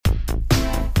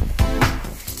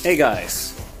Hey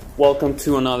guys, welcome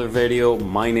to another video.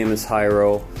 My name is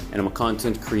Jairo and I'm a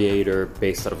content creator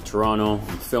based out of Toronto. I'm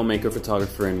a filmmaker,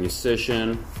 photographer, and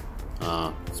musician,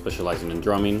 specializing in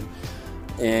drumming.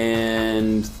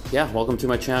 And yeah, welcome to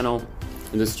my channel.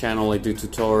 In this channel I do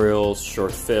tutorials,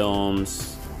 short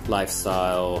films,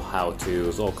 lifestyle,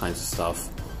 how-tos, all kinds of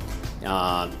stuff.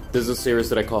 This is a series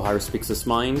that I call Jairo Speaks His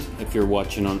Mind if you're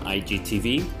watching on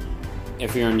IGTV.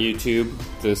 If you're on YouTube,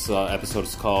 this episode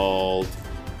is called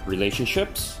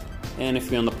Relationships, and if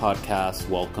you're on the podcast,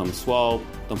 welcome as well.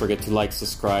 Don't forget to like,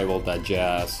 subscribe, all that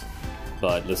jazz.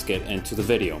 But let's get into the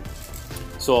video.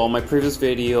 So on my previous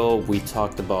video we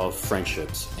talked about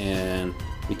friendships, and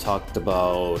we talked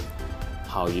about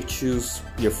how you choose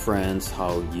your friends,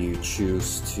 how you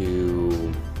choose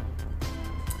to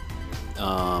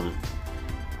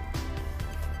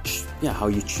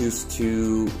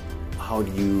how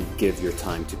do you give your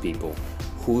time to people,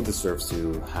 who deserves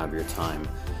to have your time.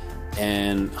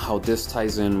 And how this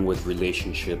ties in with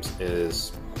relationships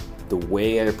is the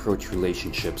way I approach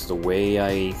relationships, the way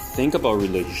I think about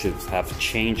relationships have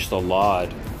changed a lot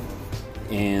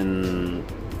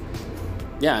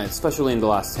especially in the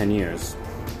last 10 years.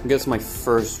 I guess my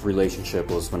first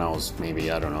relationship was when I was maybe,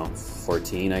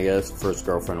 14, I guess. First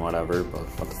girlfriend, whatever, but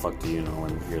what the fuck do you know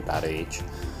when you're that age?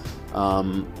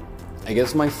 I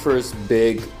guess my first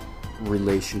big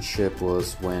relationship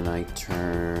was when I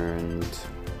turned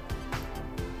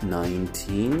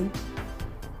 19.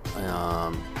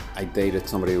 I dated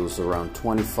somebody who was around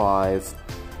 25.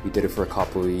 We did it for a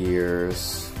couple of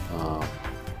years. I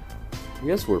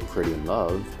guess we're pretty in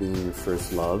love, being your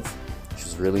first love. She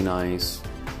was really nice.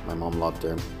 My mom loved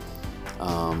her.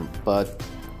 But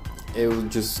it was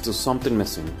just something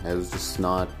missing. It was just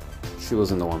not, she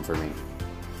wasn't the one for me.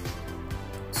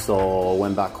 So I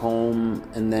went back home,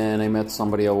 and then I met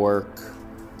somebody at work,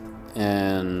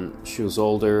 and she was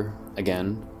older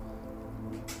again.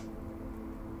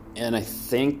 And I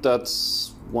think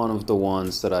that's one of the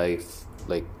ones that I've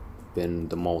been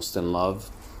the most in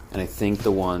love. And I think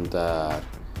the one that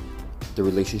the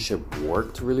relationship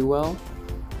worked really well.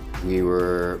 We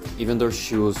were, even though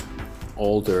she was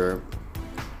older,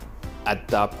 at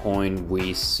that point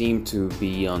we seemed to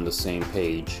be on the same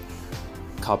page.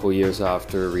 A couple years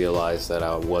after, realized that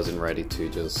I wasn't ready to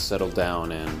just settle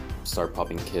down and start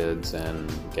popping kids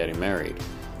and getting married.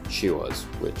 She was,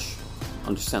 which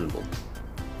understandable.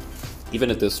 Even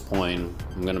at this point,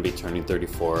 I'm gonna be turning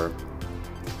 34.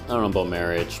 I don't know about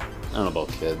marriage. I don't know about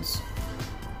kids.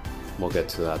 We'll get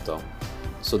to that though.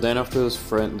 So then after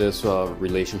this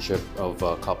relationship of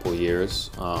a couple years,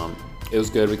 it was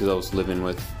good because I was living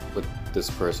with this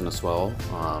person as well.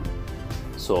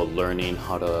 So learning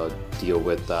how to deal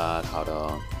with that, how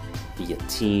to be a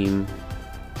team,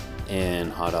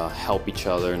 and how to help each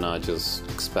other, not just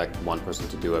expect one person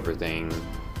to do everything.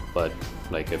 But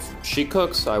if she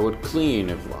cooks, I would clean.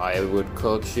 If I would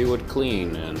cook, she would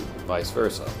clean, and vice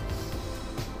versa.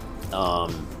 I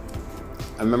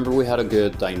remember we had a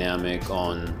good dynamic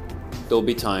on, there'll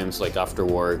be times after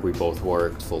work, we both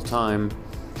worked full time,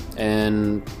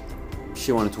 and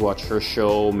she wanted to watch her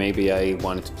show, maybe I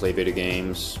wanted to play video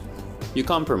games. You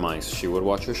compromise. She would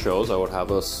watch her shows, I would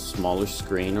have a smaller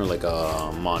screen or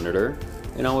a monitor,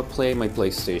 and I would play my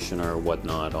PlayStation or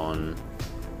whatnot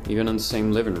even in the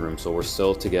same living room, so we're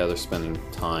still together spending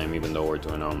time even though we're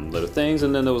doing little things.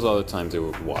 And then there was other times they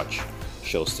would watch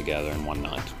shows together and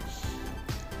whatnot.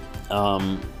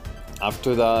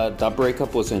 After that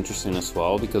breakup was interesting as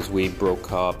well, because we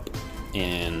broke up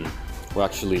and we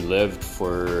actually lived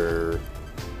for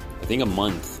I think a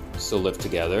month, still lived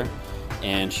together.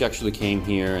 And she actually came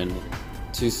here and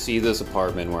to see this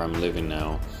apartment where I'm living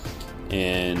now,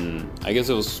 and I guess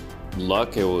it was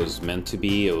luck, it was meant to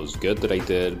be. It was good that I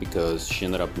did, because she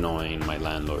ended up knowing my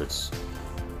landlords,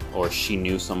 or she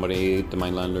knew somebody that my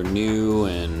landlord knew,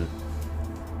 and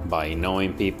by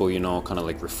knowing people, kind of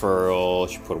referral,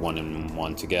 she put one and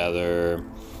one together,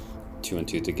 two and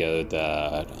two together,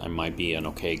 that I might be an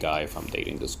okay guy if I'm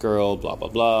dating this girl, blah blah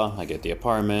blah. I get the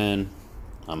apartment,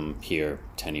 I'm here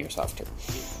 10 years after.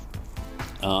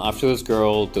 After this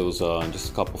girl, there was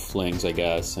just a couple flings, I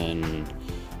guess, and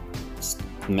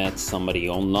met somebody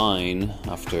online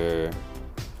after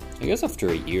a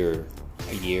year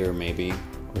maybe,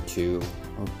 or two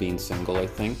of being single, I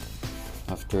think,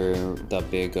 after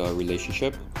that big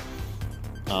relationship.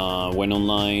 Went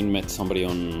online, met somebody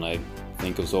on, I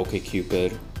think it was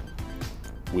OkCupid.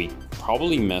 We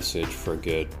probably messaged for a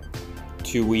good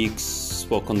 2 weeks,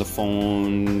 spoke on the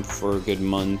phone for a good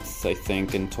month, I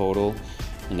think, in total.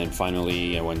 And then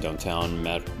finally I went downtown,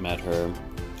 met her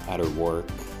at her work.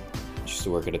 She used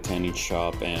to work at a tanning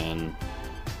shop, and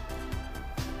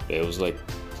it was like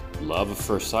love at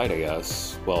first sight, I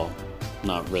guess. Well,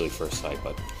 not really first sight,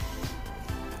 but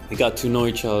we got to know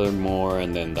each other more,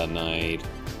 and then that night,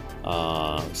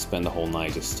 spent the whole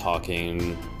night just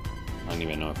talking. I don't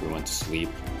even know if we went to sleep.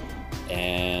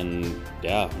 And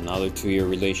yeah, another 2-year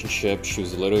relationship. She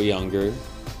was a little younger,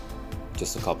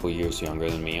 just a couple years younger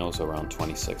than me. I was around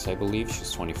 26, I believe. She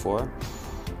was 24.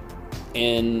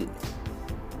 And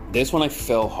this one I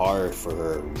fell hard for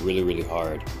her, really, really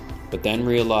hard. But then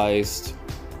realized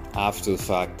after the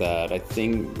fact that I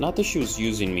think, not that she was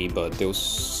using me, but there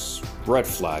was red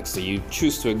flags that you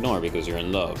choose to ignore because you're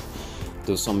in love.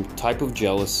 There was some type of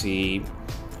jealousy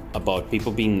about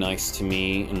people being nice to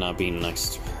me and not being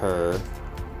nice to her.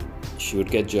 She would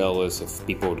get jealous if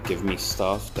people would give me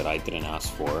stuff that I didn't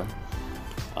ask for.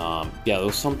 Yeah, there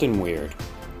was something weird.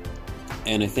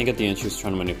 And I think at the end she was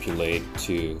trying to manipulate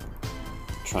to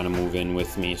trying to move in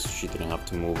with me so she didn't have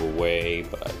to move away,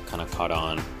 but I kind of caught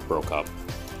on, broke up.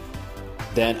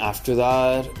 Then after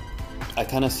that, I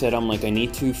kind of said, I'm like, I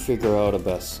need to figure out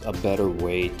a better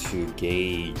way to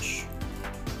gauge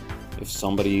if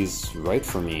somebody's right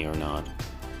for me or not.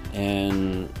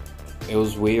 And it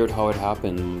was weird how it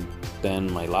happened. Then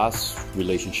my last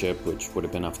relationship, which would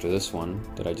have been after this one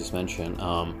that I just mentioned,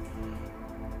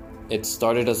 it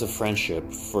started as a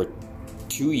friendship for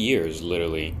 2 years,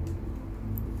 literally.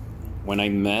 When I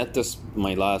met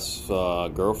my last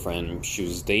girlfriend, she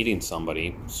was dating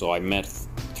somebody, so I met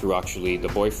through actually the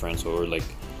boyfriend. So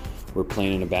we're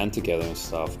playing in a band together and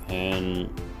stuff, and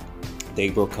they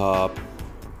broke up.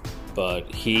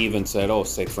 But he even said, "Oh,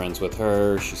 stay friends with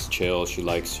her. She's chill. She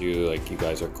likes you. Like, you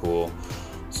guys are cool."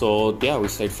 So yeah, we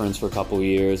stayed friends for a couple of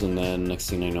years, and then next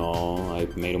thing I know, I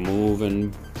made a move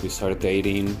and we started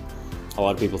dating. A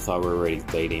lot of people thought we were already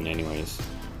dating, anyways.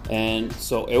 And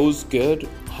so it was good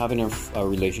having a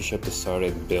relationship that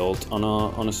started built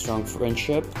on a strong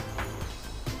friendship.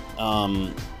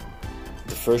 The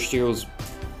first year was,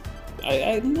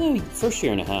 first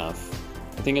year and a half.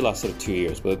 I think it lasted 2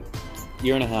 years, but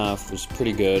year and a half was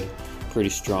pretty good, pretty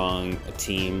strong, a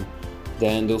team.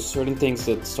 Then there were certain things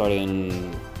that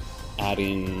started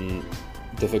adding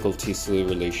difficulties to the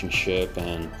relationship,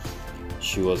 and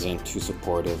she wasn't too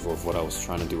supportive of what I was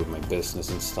trying to do with my business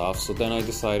and stuff. So then I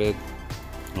decided,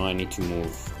 I need to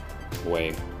move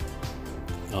away.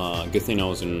 Good thing I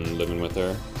wasn't living with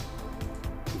her.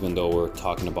 Even though we're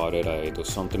talking about it, there was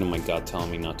something in my gut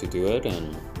telling me not to do it,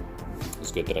 and it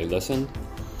was good that I listened.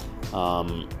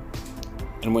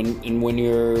 And when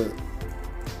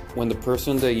the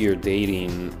person that you're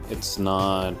dating, it's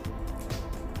not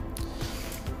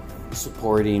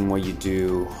supporting what you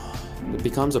do, it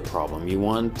becomes a problem. You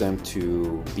want them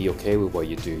to be okay with what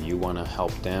you do. You want to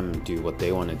help them do what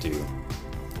they want to do.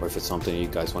 Or if it's something you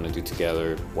guys want to do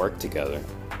together, work together.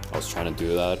 I was trying to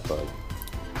do that, but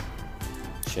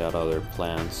she had other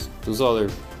plans. There's other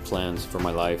plans for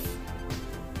my life.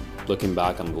 Looking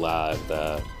back, I'm glad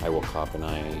that I woke up and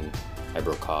I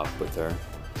broke up with her.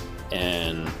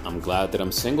 And I'm glad that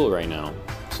I'm single right now.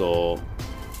 So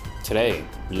today,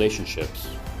 relationships,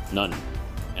 none.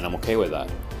 And I'm okay with that,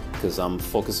 because I'm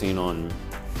focusing on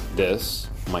this,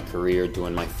 my career,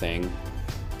 doing my thing.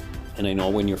 And I know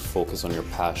when you're focused on your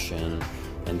passion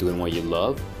and doing what you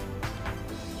love,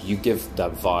 you give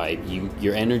that vibe,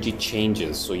 your energy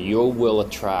changes, so you will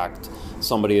attract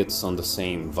somebody that's on the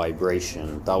same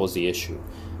vibration. That was the issue.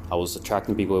 I was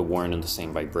attracting people that weren't in the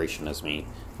same vibration as me.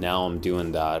 Now I'm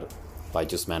doing that by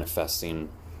just manifesting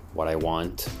what I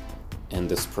want, and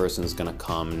this person is gonna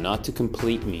come not to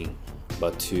complete me,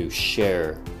 but to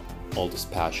share all this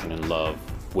passion and love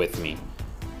with me.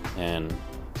 And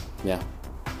yeah,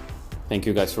 thank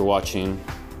you guys for watching.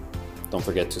 Don't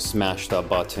forget to smash that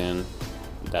button,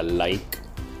 that like,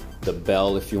 the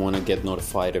bell if you want to get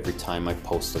notified every time I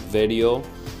post a video.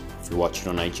 If you watch it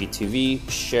on IGTV,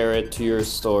 share it to your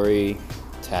story,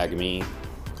 tag me,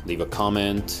 leave a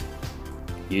comment.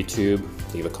 YouTube,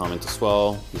 leave a comment as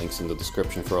well. Links in the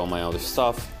description for all my other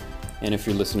stuff. And if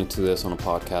you're listening to this on a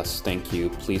podcast, thank you.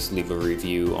 Please leave a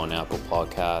review on Apple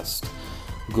Podcast,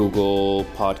 Google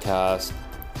Podcast,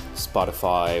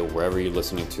 Spotify, wherever you're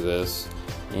listening to this.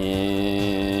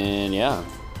 And yeah,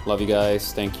 love you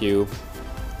guys. Thank you.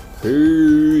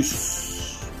 Peace.